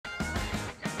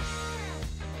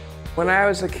When I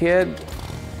was a kid,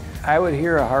 I would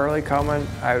hear a Harley coming,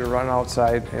 I would run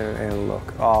outside and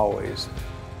look, always.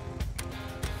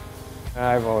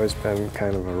 I've always been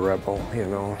kind of a rebel, you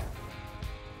know.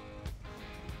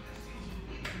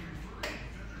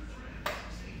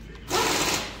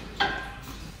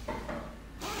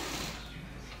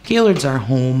 Gaylord's our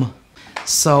home,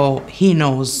 so he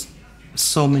knows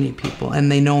so many people,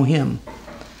 and they know him.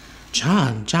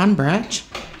 Jon Bratsch,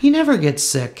 he never gets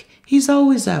sick. He's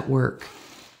always at work.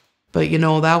 But you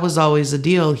know, that was always a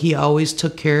deal. He always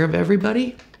took care of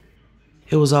everybody.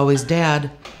 It was always, Dad,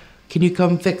 can you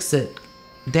come fix it?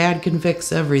 Dad can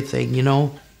fix everything, you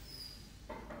know?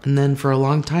 And then for a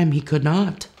long time, he could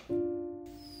not.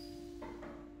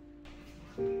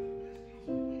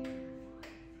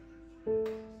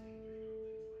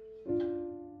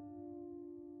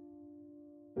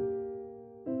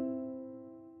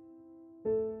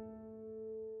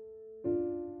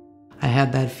 I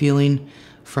had that feeling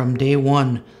from day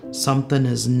one, something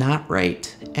is not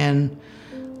right, and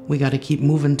we got to keep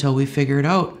moving till we figure it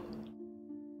out.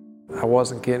 I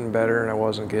wasn't getting better, and I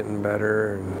wasn't getting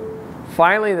better. And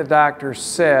finally, the doctor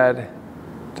said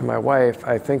to my wife,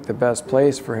 I think the best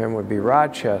place for him would be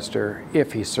Rochester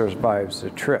if he survives the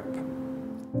trip.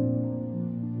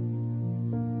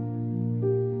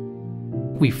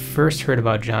 We first heard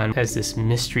about Jon as this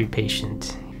mystery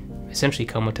patient, essentially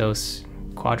comatose,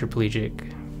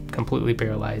 quadriplegic, completely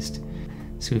paralyzed.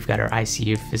 So we've got our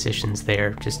ICU physicians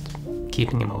there just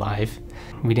keeping him alive.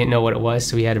 We didn't know what it was,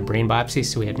 so we had a brain biopsy,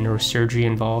 so we had neurosurgery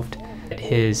involved.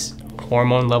 His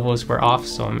hormone levels were off,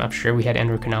 so I'm sure we had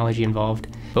endocrinology involved.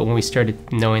 But when we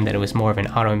started knowing that it was more of an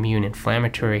autoimmune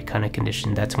inflammatory kind of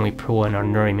condition, that's when we pull in our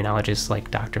neuroimmunologists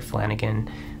like Dr. Flanagan,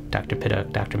 Dr.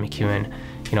 Piddock, Dr. McEwen,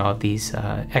 you know, all these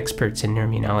experts in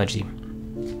neuroimmunology.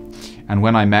 And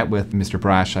when I met with Mr.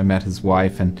 Bratsch, I met his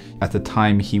wife, and at the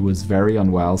time he was very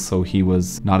unwell, so he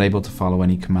was not able to follow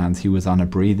any commands. He was on a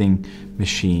breathing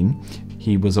machine.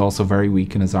 He was also very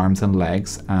weak in his arms and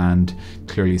legs and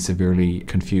clearly severely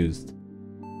confused.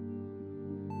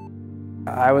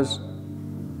 I was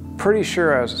pretty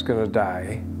sure I was going to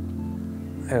die,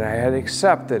 and I had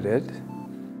accepted it.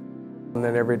 And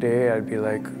then every day I'd be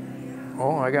like,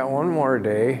 oh, I got one more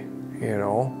day, you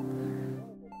know.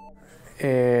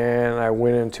 And I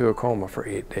went into a coma for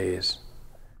 8 days.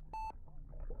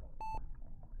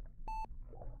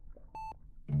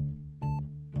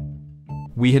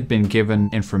 We had been given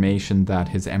information that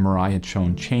his MRI had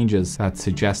shown changes that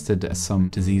suggested some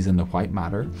disease in the white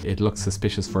matter. It looked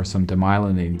suspicious for some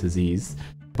demyelinating disease,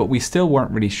 but we still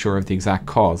weren't really sure of the exact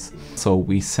cause. So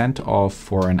we sent off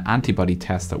for an antibody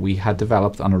test that we had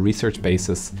developed on a research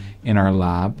basis in our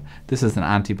lab. This is an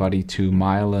antibody to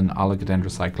myelin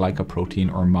oligodendrocyte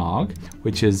glycoprotein, or MOG,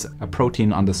 which is a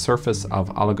protein on the surface of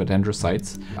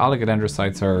oligodendrocytes.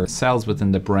 Oligodendrocytes are cells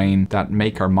within the brain that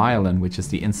make our myelin, which is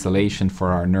the insulation for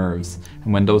our nerves.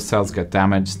 And when those cells get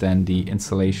damaged, then the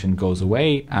insulation goes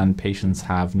away and patients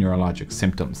have neurologic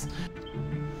symptoms.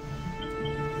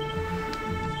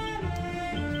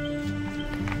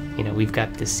 You know, we've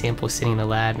got this sample sitting in the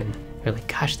lab, and we're like,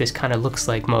 gosh, this kind of looks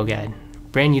like MOGAD.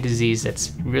 Brand new disease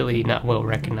that's really not well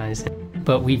recognized.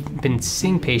 But we've been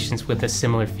seeing patients with a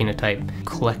similar phenotype,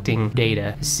 collecting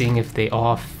data, seeing if they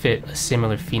all fit a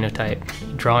similar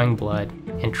phenotype, drawing blood,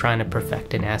 and trying to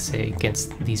perfect an assay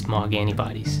against these MOG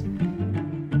antibodies.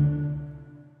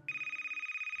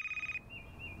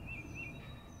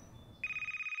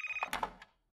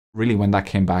 Really, when that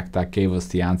came back, that gave us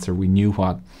the answer. We knew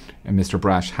what Mr.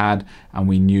 Bratsch had, and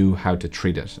we knew how to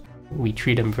treat it. We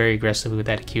treat him very aggressively with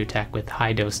that acute attack with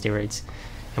high-dose steroids,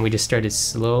 and we just started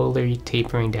slowly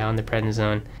tapering down the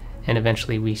prednisone, and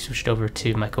eventually we switched over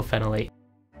to mycophenolate.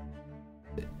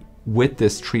 With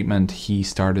this treatment, he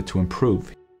started to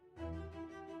improve.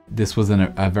 This was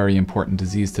a very important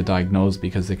disease to diagnose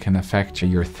because it can affect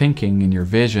your thinking and your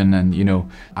vision. And, you know,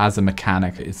 as a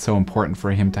mechanic, it's so important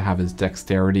for him to have his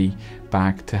dexterity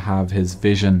back, to have his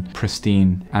vision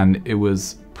pristine. And it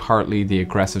was partly the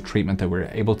aggressive treatment that we were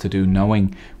able to do,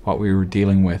 knowing what we were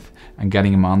dealing with and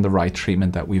getting him on the right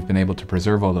treatment, that we've been able to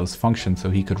preserve all those functions so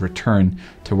he could return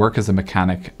to work as a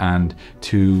mechanic and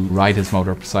to ride his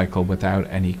motorcycle without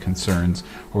any concerns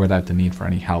or without the need for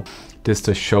any help. This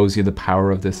just shows you the power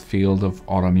of this field of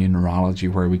autoimmune neurology,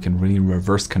 where we can really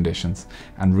reverse conditions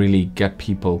and really get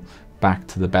people back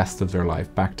to the best of their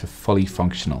life, back to fully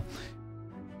functional.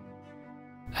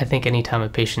 I think anytime a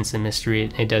patient's a mystery,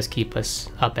 it does keep us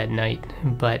up at night,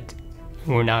 but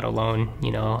we're not alone.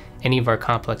 You know, any of our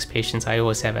complex patients, I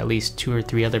always have at least 2 or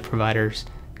 3 other providers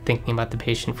thinking about the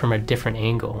patient from a different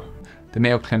angle. The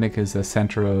Mayo Clinic is a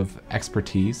center of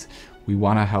expertise. We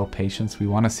want to help patients. We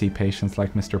want to see patients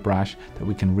like Mr. Bratsch that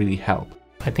we can really help.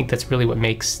 I think that's really what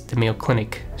makes the Mayo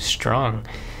Clinic strong.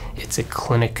 It's a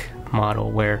clinic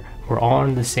model where we're all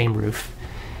under the same roof,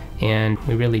 and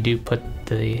we really do put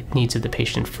the needs of the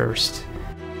patient first.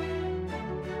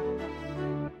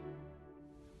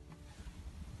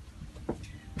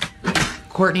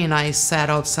 Courtney and I sat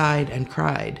outside and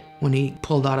cried when he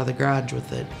pulled out of the garage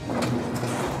with it.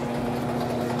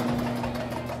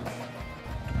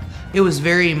 It was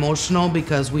very emotional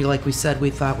because like we said, we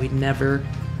thought we'd never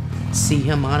see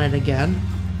him on it again.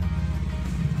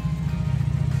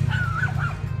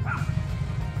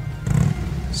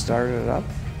 Started it up,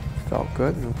 felt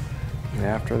good, and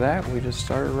after that we just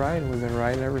started riding. We've been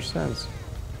riding ever since.